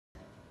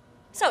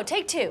So,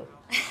 take two.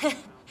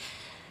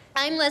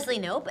 I'm Leslie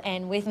Knope,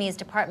 and with me is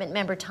department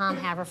member Tom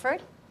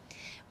Haverford.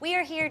 We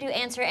are here to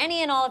answer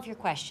any and all of your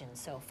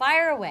questions, so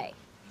fire away.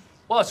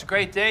 Well, it's a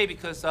great day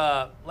because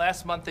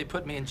last month they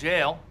put me in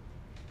jail.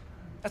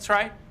 That's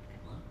right.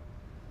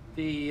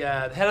 The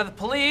head of the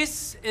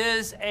police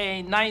is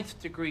a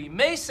 9th-degree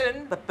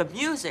Mason. But the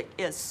music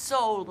is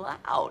so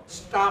loud.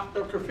 Stop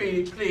the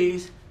graffiti,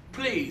 please.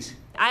 Please.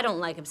 I don't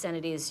like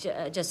obscenities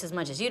just as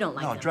much as you don't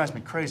like them. No, it drives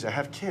me crazy. I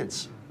have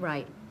kids.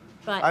 Right.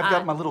 But I've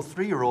got my little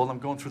 3-year-old, I'm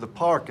going through the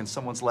park, and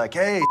someone's like,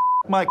 hey,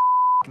 my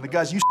and the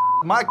guy's, you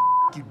my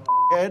you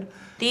head.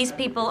 These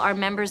people are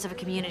members of a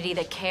community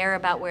that care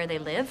about where they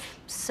live.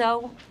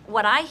 So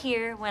what I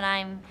hear when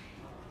I'm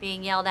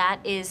being yelled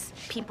at is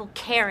people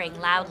caring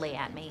loudly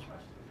at me.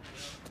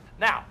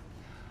 Now,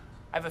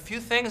 I have a few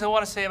things I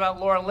want to say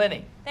about Laura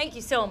Linney. Thank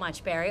you so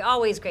much, Barry.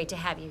 Always great to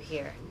have you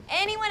here.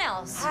 Anyone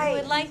else who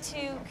would like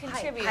to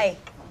contribute? Hi.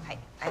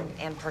 I'm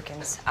Ann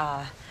Perkins.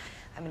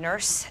 I'm a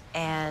nurse,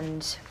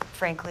 and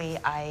frankly,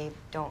 I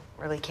don't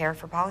really care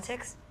for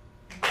politics.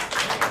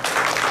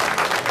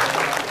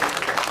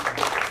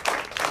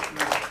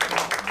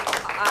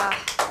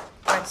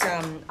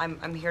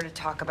 I'm here to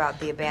talk about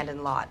the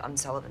abandoned lot on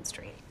Sullivan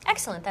Street.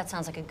 Excellent. That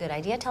sounds like a good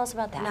idea. Tell us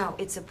about that. No,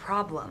 it's a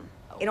problem.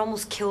 It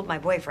almost killed my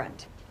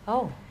boyfriend.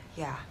 Oh.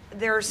 Yeah.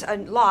 There's a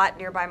lot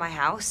nearby my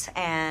house,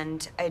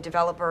 and a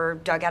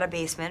developer dug out a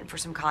basement for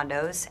some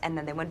condos, and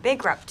then they went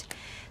bankrupt.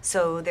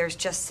 So there's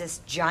just this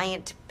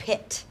giant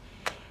pit,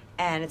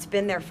 and it's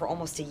been there for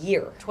almost a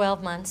year.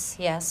 12 months,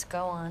 yes,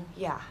 go on.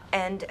 Yeah,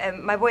 and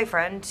my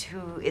boyfriend,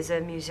 who is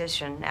a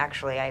musician,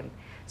 actually, I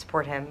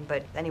support him,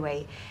 but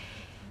anyway,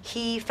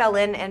 he fell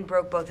in and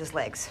broke both his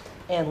legs.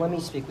 Ann, let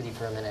me speak with you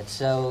for a minute.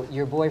 So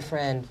your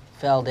boyfriend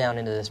fell down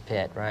into this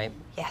pit, right?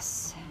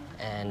 Yes.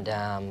 And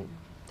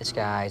this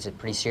guy, is it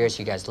pretty serious?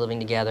 You guys living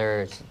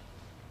together?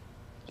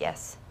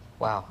 Yes.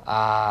 Wow.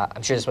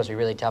 I'm sure this must be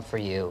really tough for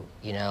you,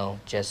 you know,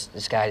 just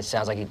this guy, it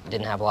sounds like he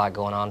didn't have a lot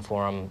going on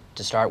for him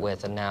to start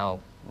with, and now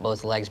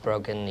both legs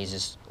broken, he's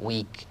just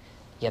weak.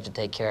 You have to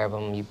take care of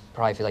him. You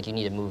probably feel like you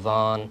need to move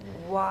on.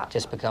 What?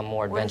 Just become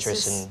more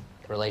adventurous in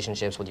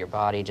relationships with your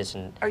body, just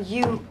in... Are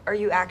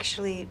you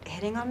actually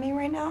hitting on me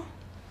right now?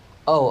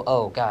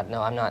 Oh, God,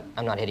 no, I'm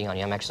not hitting on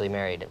you. I'm actually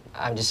married.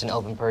 I'm just an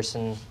open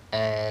person,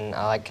 and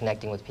I like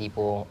connecting with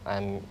people.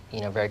 I'm,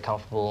 you know, very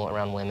comfortable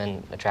around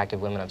women,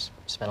 attractive women. I've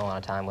spent a lot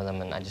of time with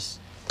them, and I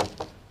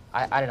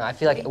don't know. I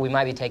feel like we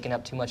might be taking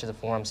up too much of the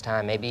forum's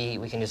time. Maybe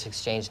we can just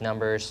exchange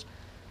numbers,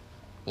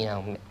 you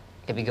know,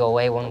 maybe go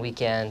away one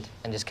weekend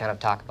and just kind of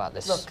talk about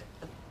this. Look.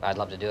 I'd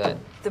love to do it.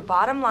 The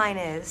bottom line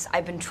is,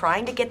 I've been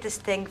trying to get this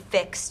thing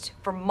fixed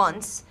for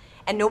months,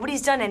 and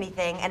nobody's done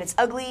anything, and it's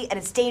ugly, and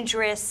it's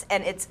dangerous,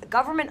 and it's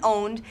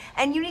government-owned,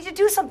 and you need to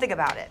do something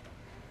about it.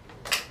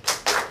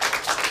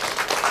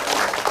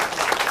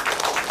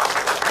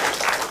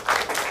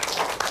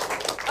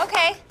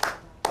 Okay.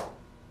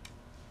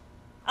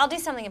 I'll do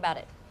something about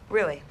it.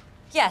 Really?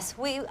 Yes,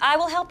 I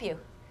will help you.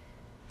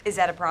 Is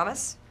that a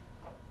promise?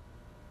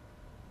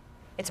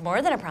 It's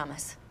more than a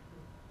promise.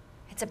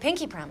 It's a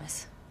pinky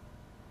promise.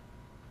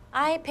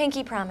 I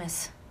pinky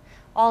promise,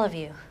 all of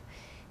you,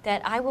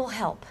 that I will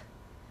help.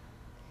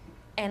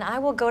 And I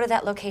will go to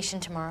that location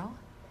tomorrow,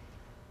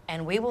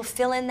 and we will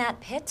fill in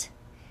that pit,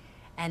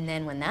 and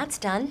then when that's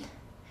done,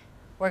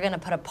 we're gonna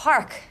put a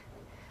park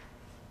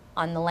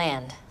on the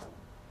land.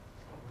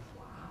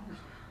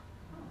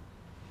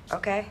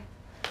 Okay.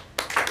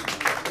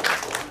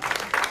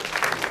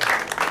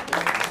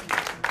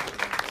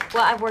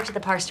 Well, I've worked at the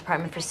Parks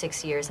Department for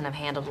 6 years, and I've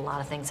handled a lot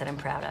of things that I'm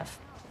proud of.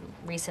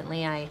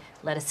 Recently, I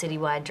led a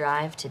citywide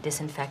drive to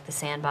disinfect the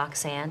sandbox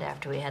sand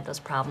after we had those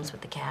problems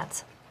with the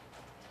cats.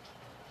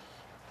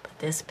 But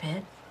this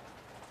pit,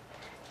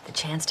 the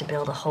chance to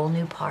build a whole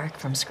new park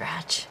from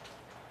scratch,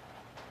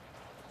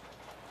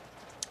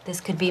 this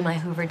could be my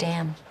Hoover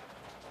Dam.